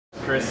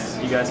Chris,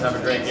 you guys have a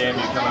great game.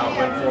 You come out,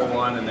 win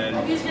 4-1, and then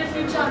run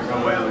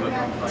away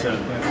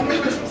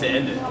to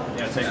end it.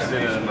 Take us through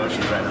the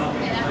emotions right now.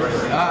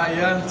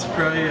 Yeah, it's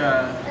probably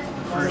the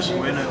first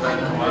win I've had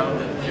in a while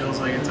that feels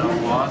like a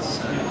tough loss.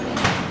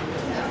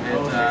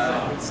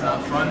 It's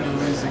not fun to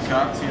lose the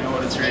cup,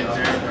 when it's right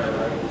there, but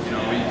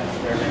we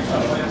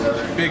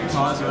big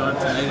positive on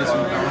tonight is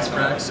we bounced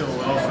back so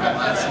well from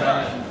last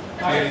night.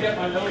 Played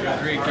a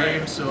great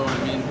game, so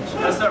I mean, we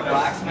just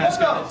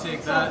got to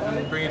take that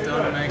and bring it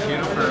down to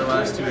Mankato for our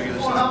last two regular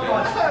season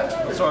games.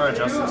 What sort of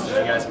adjustments did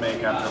you guys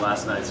make after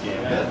last night's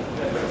game?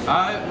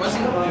 It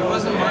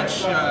wasn't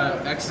much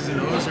X's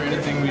and O's or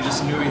anything. We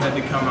just knew we had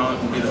to come out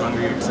and be the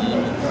hungrier team,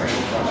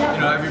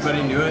 and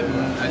everybody knew it,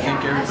 and I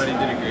think everybody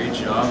did a great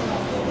job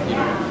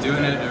of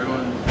doing it.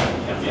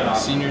 Everyone,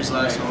 seniors'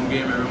 last home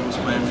game, everyone was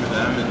playing for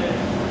them, and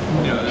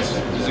this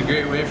is a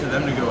great way for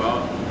them to go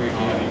out. Great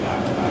game.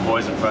 The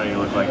boys in front of you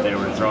look like they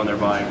were throwing their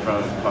body in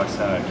front of pucks.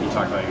 Can you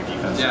talk about your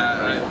defense?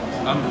 Yeah,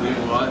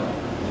 unbelievable.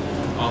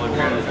 All the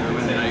credit for the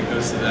win tonight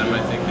goes to them.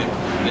 I think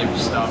they've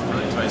stopped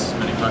probably twice as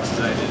many pucks as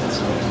I did.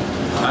 So,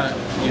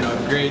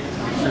 great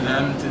for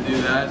them to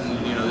do that, and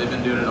they've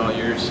been doing it all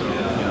year. So,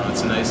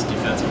 it's a nice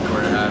defensive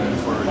core to have and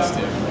forwards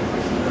too.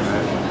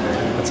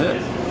 That's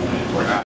it.